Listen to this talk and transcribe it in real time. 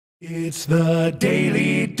It's the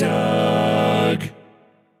Daily Doug.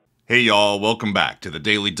 Hey y'all, welcome back to the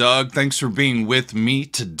Daily Doug. Thanks for being with me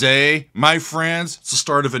today. My friends, it's the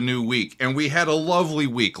start of a new week, and we had a lovely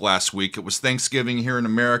week last week. It was Thanksgiving here in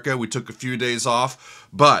America. We took a few days off,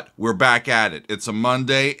 but we're back at it. It's a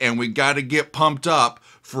Monday, and we got to get pumped up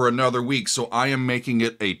for another week, so I am making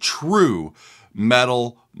it a true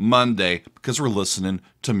Metal Monday because we're listening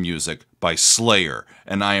to music by Slayer,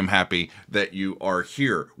 and I am happy that you are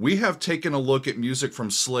here. We have taken a look at music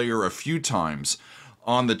from Slayer a few times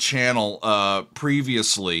on the channel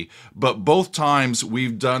previously, but both times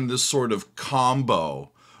we've done this sort of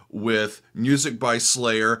combo with music by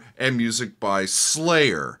Slayer and music by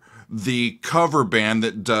Slayer, the cover band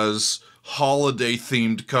that does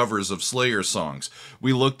holiday-themed covers of Slayer songs.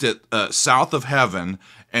 We looked at South of Heaven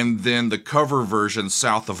and then the cover version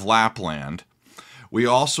South of Lapland. We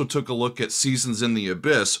also took a look at Seasons in the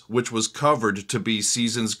Abyss, which was covered to be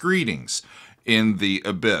Season's Greetings in the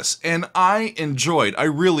Abyss. And I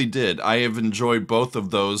really did. I have enjoyed both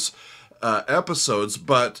of those episodes,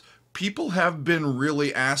 but people have been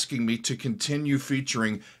really asking me to continue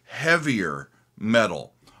featuring heavier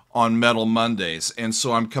metal on Metal Mondays. And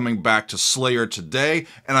so I'm coming back to Slayer today,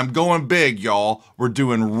 and I'm going big, y'all. We're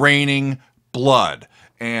doing Raining Blood.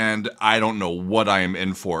 And I don't know what I am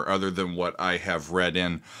in for other than what I have read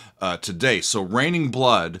in today. So Raining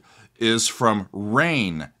Blood is from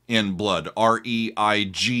Rain in Blood,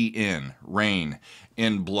 R-E-I-G-N, Rain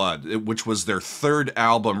in Blood, which was their third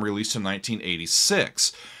album released in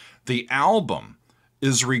 1986. The album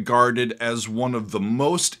is regarded as one of the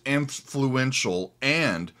most influential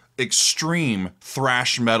and extreme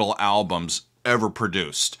thrash metal albums ever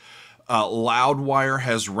produced. Loudwire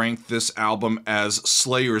has ranked this album as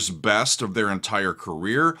Slayer's best of their entire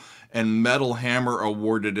career, and Metal Hammer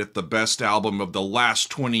awarded it the best album of the last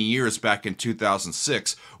 20 years back in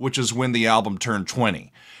 2006, which is when the album turned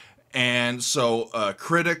 20. And so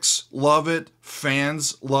critics love it,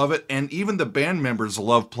 fans love it, and even the band members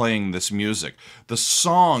love playing this music. The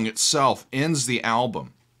song itself ends the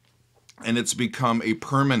album, and it's become a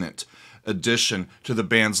permanent addition to the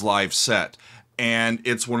band's live set. And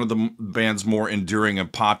it's one of the band's more enduring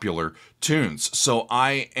and popular tunes. So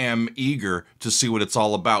I am eager to see what it's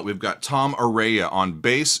all about. We've got Tom Araya on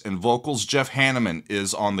bass and vocals. Jeff Hanneman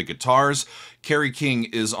is on the guitars. Kerry King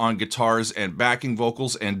is on guitars and backing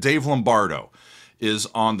vocals. And Dave Lombardo is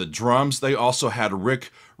on the drums. They also had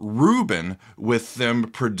Rick Rubin with them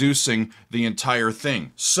producing the entire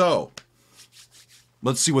thing. So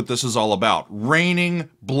let's see what this is all about. Raining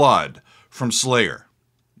Blood from Slayer.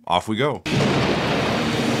 Off we go.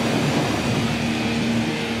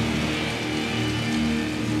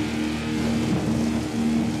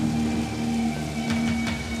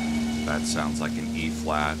 That sounds like an E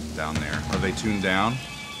flat down there. Are they tuned down?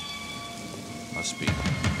 Must be.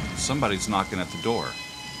 Somebody's knocking at the door.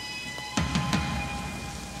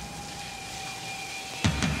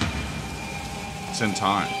 It's in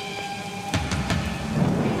time.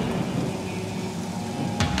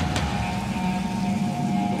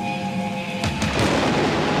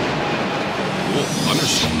 Cool,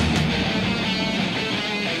 thunderstorm.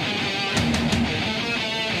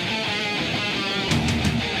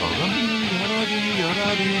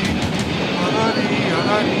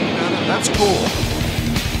 That's cool.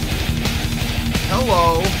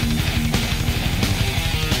 Hello.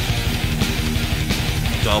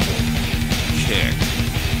 Double kick.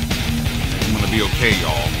 I'm gonna be okay,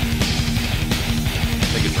 y'all.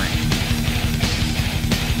 Take a drink.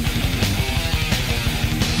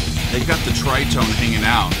 They've got the tritone hanging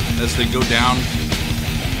out as they go down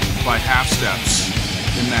by half steps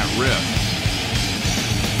in that riff.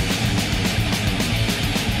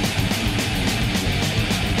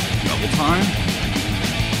 Time.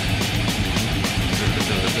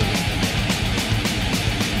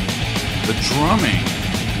 The drumming.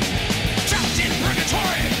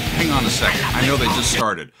 Hang on a second. I know they just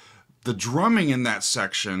started. The drumming in that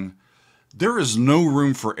section, there is no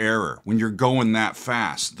room for error when you're going that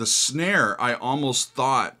fast. The snare, I almost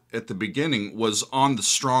thought at the beginning, was on the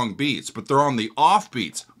strong beats, but they're on the off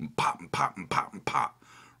beats. Pop and pop and pop and pop.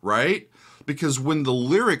 Right? Because when the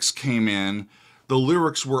lyrics came in, the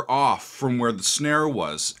lyrics were off from where the snare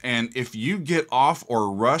was. And if you get off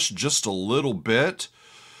or rush just a little bit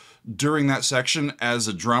during that section as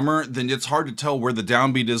a drummer, then it's hard to tell where the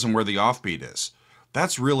downbeat is and where the offbeat is.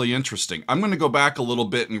 That's really interesting. I'm going to go back a little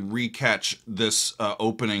bit and recatch this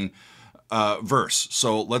opening verse.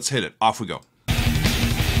 So let's hit it. Off we go.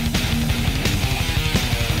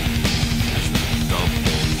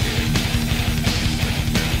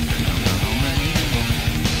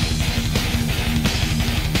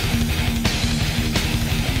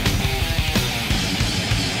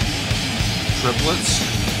 triplets.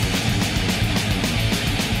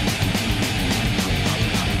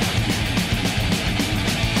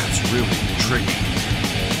 That's really tricky.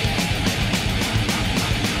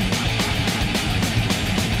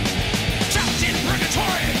 Trapped in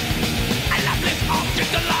purgatory, a lifeless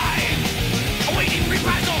object alive, awaiting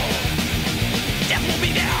reprisal. Death will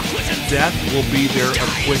be their acquittance. Death will be their Sky is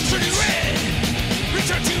acquittance. turning red.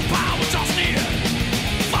 Return to power, toss near.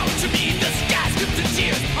 Follow to me, the sky scripts in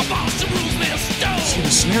tears. Abolish the rules made of stone. See, the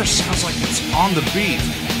snare sounds like it's on the beat,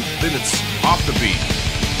 then it's off the beat.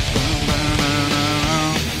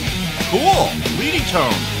 Cool, leading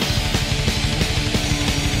tone.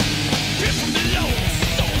 Peer from below,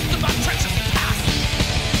 souls of our treacherous past.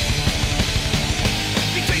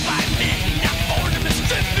 Betrayed by men, not born to be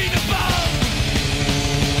stripping above.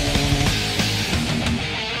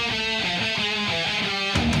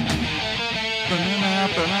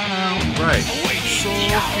 Right. Awaiting So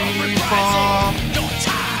the hour of reprisal. No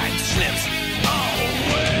time slips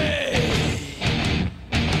away.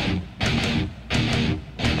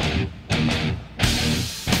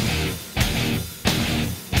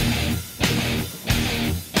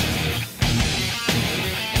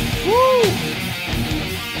 Woo!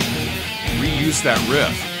 Reuse that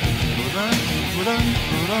riff.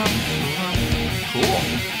 Cool.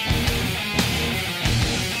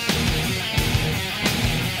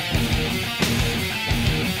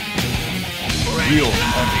 Real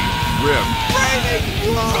heavy riff. Raining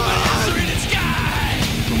blood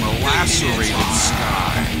from a lacerated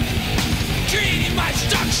sky. Creating my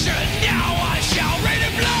structure, now I shall rain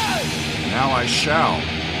in blood. Now I shall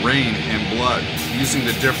rain in blood, using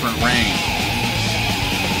the different rain.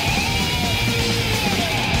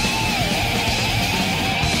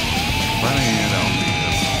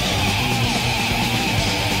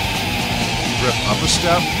 Riff up a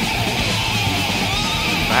step,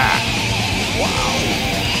 and back. Wow.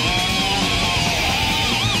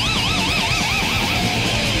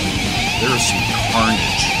 There is some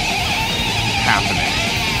carnage happening.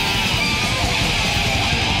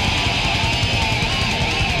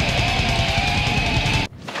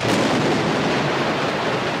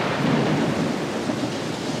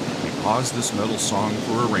 We pause this metal song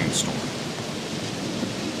for a rainstorm.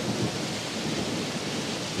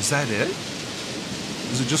 Is that it?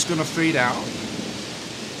 Is it just going to fade out?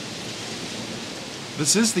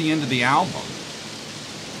 This is the end of the album.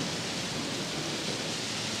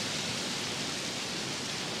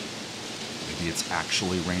 Maybe it's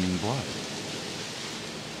actually raining blood.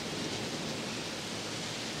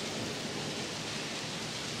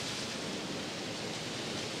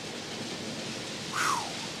 Whew.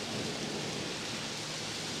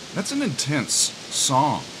 That's an intense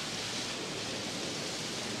song.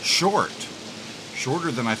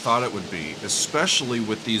 Shorter than I thought it would be, especially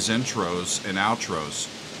with these intros and outros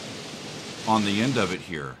on the end of it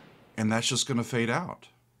here. And that's just going to fade out.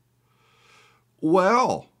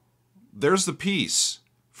 Well, there's the piece,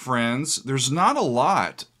 friends. There's not a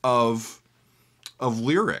lot of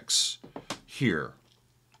lyrics here,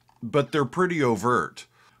 but they're pretty overt.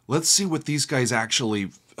 Let's see what these guys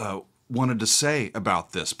actually wanted to say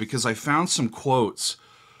about this, because I found some quotes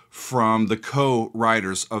from the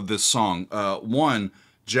co-writers of this song. One,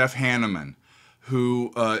 Jeff Hanneman,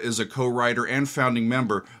 who is a co-writer and founding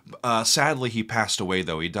member. Sadly, he passed away,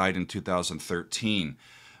 though. He died in 2013.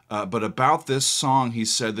 But about this song, he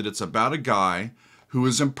said that it's about a guy who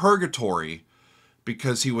is in purgatory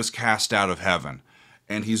because he was cast out of heaven.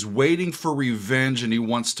 And he's waiting for revenge, and he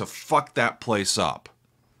wants to fuck that place up.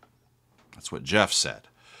 That's what Jeff said.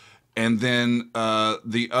 And then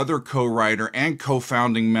the other co-writer and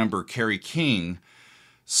co-founding member, Kerry King,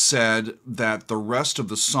 said that the rest of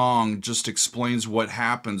the song just explains what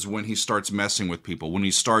happens when he starts messing with people, when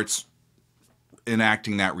he starts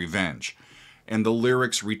enacting that revenge. And the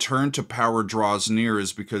lyrics, "Return to power draws near,"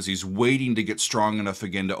 is because he's waiting to get strong enough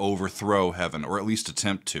again to overthrow heaven, or at least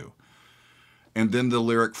attempt to. And then the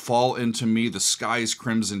lyric, "Fall into me, the sky's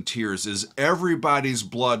crimson tears," is everybody's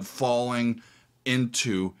blood falling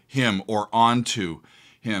into him or onto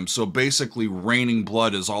him. So basically, raining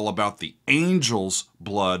blood is all about the angel's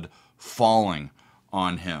blood falling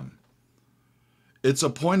on him. It's a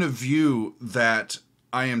point of view that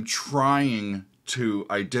I am trying to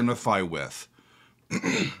identify with.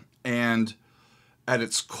 And at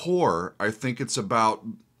its core, I think it's about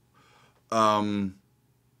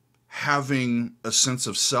having a sense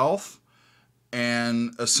of self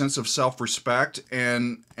and a sense of self-respect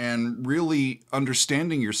and really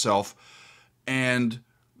understanding yourself, and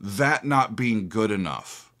that not being good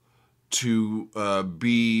enough to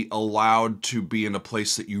be allowed to be in a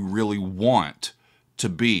place that you really want to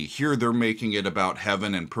be. Here they're making it about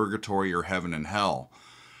heaven and purgatory or heaven and hell.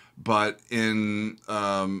 But in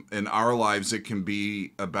our lives, it can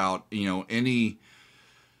be about, any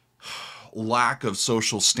lack of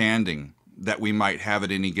social standing that we might have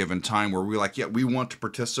at any given time, where we're like, yeah, we want to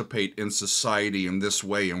participate in society in this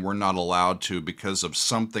way, and we're not allowed to because of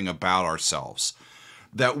something about ourselves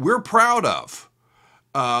that we're proud of,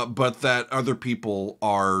 but that other people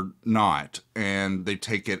are not, and they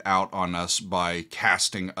take it out on us by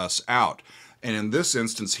casting us out. And in this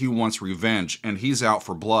instance, he wants revenge, and he's out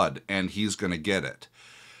for blood, and he's going to get it.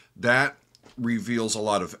 That reveals a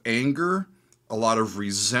lot of anger, a lot of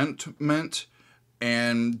resentment,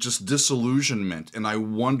 and just disillusionment. And I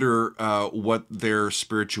wonder what their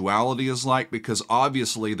spirituality is like, because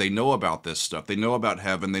obviously they know about this stuff. They know about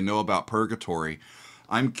heaven. They know about purgatory.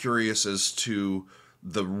 I'm curious as to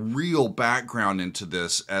the real background into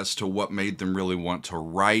this, as to what made them really want to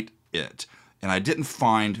write it. And I didn't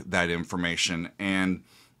find that information, and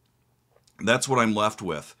that's what I'm left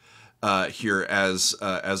with here as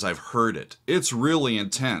I've heard it. It's really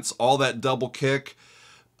intense, all that double kick,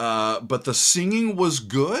 but the singing was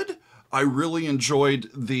good. I really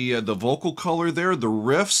enjoyed the vocal color there. The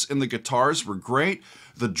riffs and the guitars were great.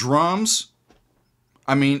 The drums,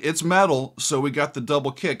 I mean, it's metal, so we got the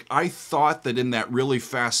double kick. I thought that in that really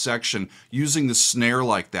fast section, using the snare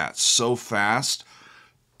like that so fast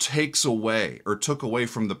took away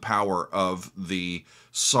from the power of the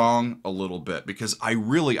song a little bit, because I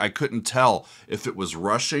couldn't tell if it was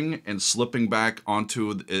rushing and slipping back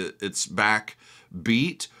onto its back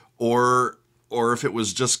beat, or if it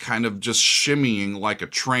was just kind of just shimmying like a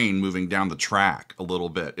train moving down the track a little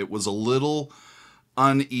bit. It was a little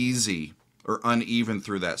uneasy or uneven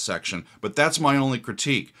through that section, but that's my only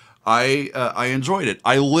critique. I enjoyed it.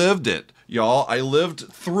 I lived it, y'all. I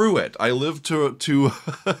lived through it. I lived to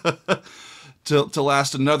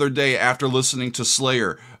last another day after listening to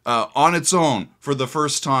Slayer on its own for the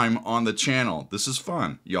first time on the channel. This is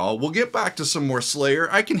fun, y'all. We'll get back to some more Slayer.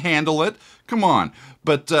 I can handle it. Come on.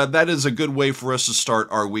 But that is a good way for us to start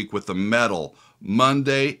our week with the metal.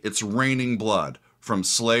 Monday, it's Raining Blood from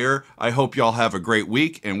Slayer. I hope y'all have a great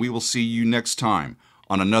week, and we will see you next time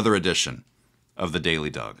on another edition of The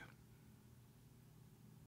Daily Doug.